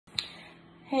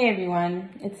Hey everyone,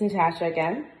 it's Natasha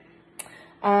again.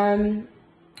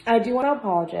 I do want to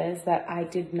apologize that I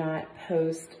did not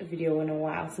post a video in a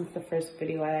while since the first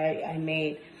video I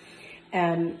made.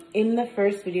 In the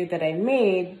first video that I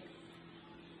made,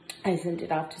 I sent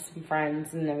it off to some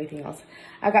friends and everything else.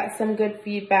 I got some good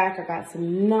feedback, I got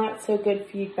some not so good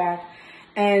feedback.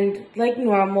 And like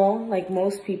normal, like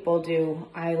most people do,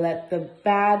 I let the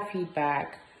bad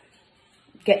feedback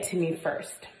get to me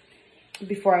first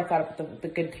before I thought about the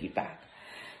good feedback.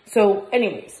 So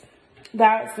anyways,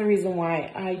 that's the reason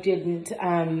why I didn't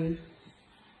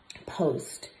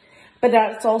post. But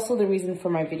that's also the reason for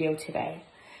my video today.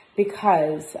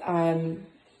 Because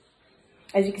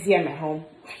as you can see, I'm at home.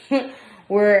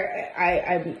 Where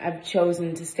I've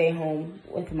chosen to stay home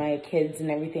with my kids and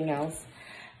everything else.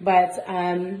 But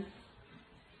the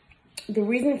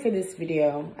reason for this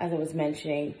video, as I was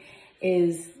mentioning,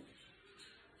 is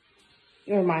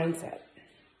your mindset.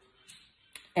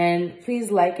 And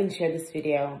please like and share this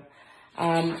video.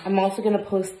 I'm also going to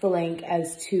post the link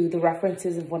as to the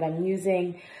references of what I'm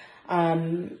using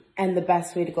and the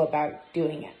best way to go about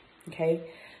doing it. Okay,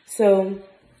 so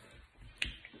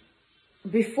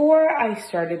before I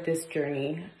started this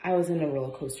journey, I was in a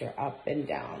roller coaster, up and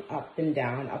down, up and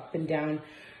down, up and down.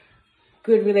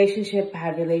 Good relationship,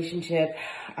 bad relationship.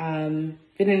 Been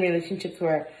in relationships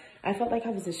where I felt like I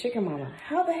was a sugar mama.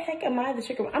 How the heck am I the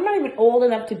sugar mama? I'm not even old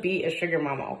enough to be a sugar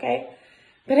mama, okay?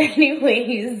 But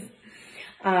anyways,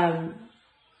 but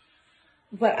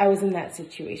I was in that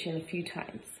situation a few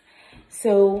times.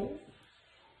 So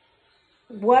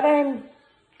what I'm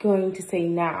going to say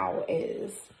now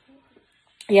is,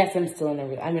 yes, I'm still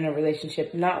I'm in a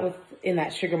relationship, not in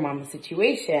that sugar mama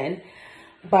situation,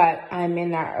 but I'm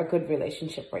in a good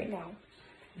relationship right now.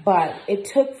 But it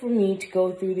took for me to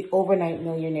go through the Overnight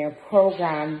Millionaire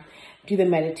program, do the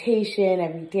meditation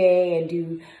every day and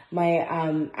do my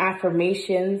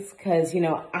affirmations because, you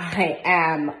know, I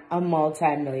am a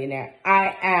multi-millionaire.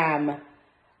 I am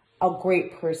a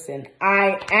great person.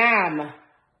 I am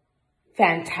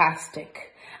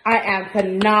fantastic. I am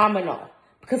phenomenal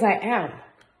because I am.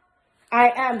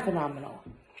 I am phenomenal.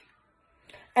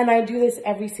 And I do this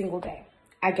every single day.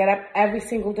 I get up every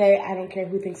single day. I don't care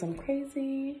who thinks I'm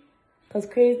crazy. Because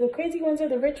the crazy ones are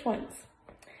the rich ones.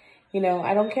 You know,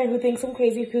 I don't care who thinks I'm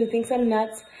crazy, who thinks I'm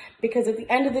nuts. Because at the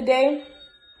end of the day,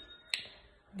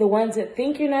 the ones that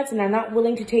think you're nuts and are not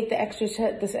willing to take this extra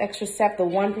step, the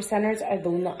 1%ers are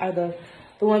the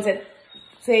ones that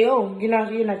say, oh, you're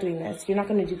not doing this. You're not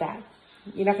going to do that.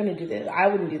 You're not going to do this. I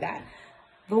wouldn't do that.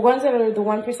 The ones that are the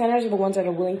 1%ers are the ones that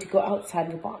are willing to go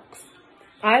outside the box.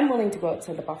 I'm willing to go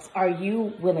outside the box. Are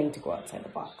you willing to go outside the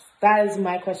box? That is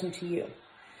my question to you.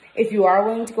 If you are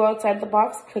willing to go outside the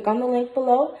box, click on the link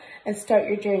below and start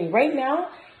your journey. Right now,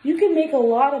 you can make a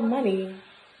lot of money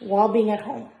while being at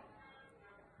home.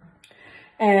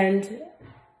 And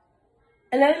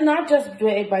that's not just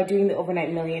by doing the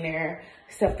Overnight Millionaire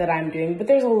stuff that I'm doing, but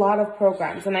there's a lot of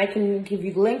programs. And I can give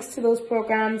you links to those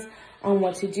programs on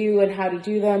what to do and how to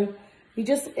do them. You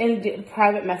just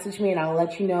private message me and I'll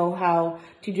let you know how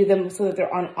to do them so that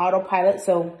they're on autopilot.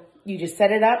 So you just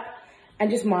set it up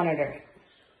and just monitor it.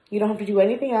 You don't have to do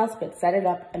anything else but set it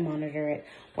up and monitor it.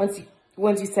 Once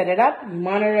you set it up, you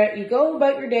monitor it, you go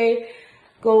about your day,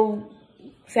 go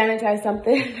sanitize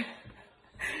something.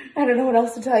 I don't know what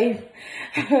else to tell you.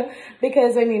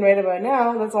 Because, I mean, right about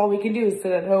now, that's all we can do is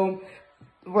sit at home,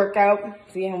 work out.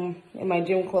 See, I'm in my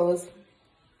gym clothes.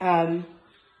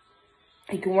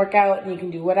 You can work out and you can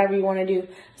do whatever you want to do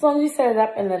as long as you set it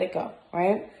up and let it go,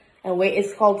 right? And wait,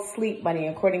 it's called sleep money.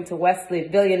 According to Wesley,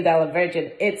 $1 billion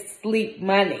virgin, it's sleep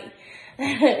money.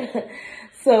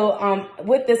 So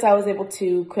with this, I was able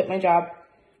to quit my job.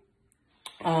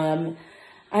 I'm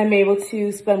able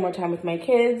to spend more time with my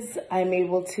kids. I'm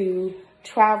able to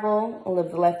travel,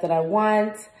 live the life that I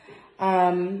want,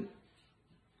 and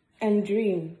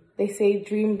dream. They say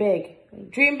dream big.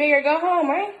 Dream big or go home,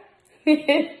 right?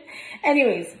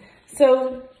 Anyways,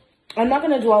 so I'm not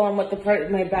going to dwell on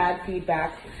my bad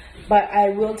feedback, but I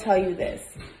will tell you this.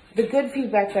 The good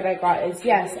feedback that I got is,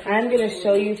 yes, I'm going to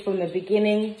show you from the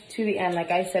beginning to the end,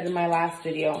 like I said in my last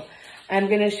video. I'm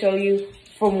going to show you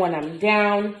from when I'm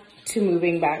down to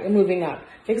moving up.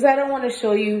 Because I don't want to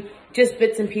show you just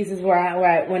bits and pieces when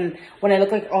I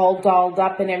look like all dolled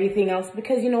up and everything else.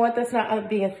 Because you know what? That's not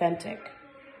being authentic.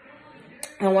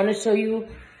 I want to show you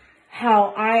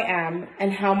how I am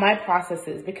and how my process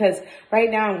is, because right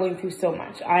now I'm going through so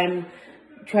much. I'm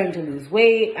trying to lose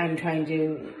weight. I'm trying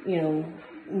to, you know,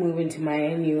 move into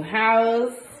my new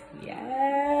house.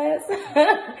 Yes.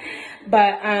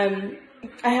 But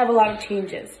I have a lot of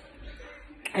changes.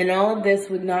 And all of this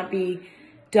would not be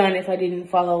done if I didn't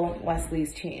follow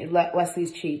Wesley's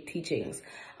teachings.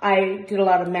 I did a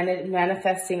lot of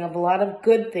manifesting of a lot of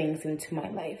good things into my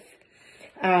life.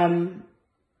 And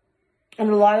a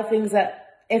lot of things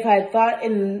that if I had thought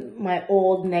in my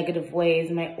old negative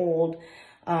ways, my old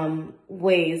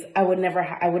ways, I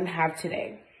wouldn't have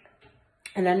today.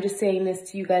 And I'm just saying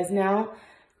this to you guys now.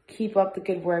 Keep up the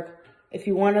good work. If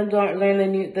you want to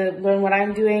learn what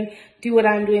I'm doing, do what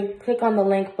I'm doing, click on the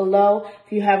link below.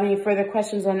 If you have any further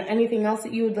questions on anything else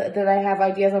that I have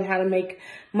ideas on how to make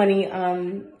money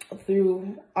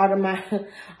through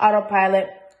autopilot,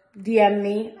 DM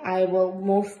me. I will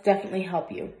most definitely help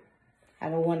you.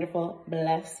 Have a wonderful,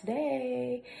 blessed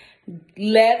day.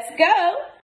 Let's go.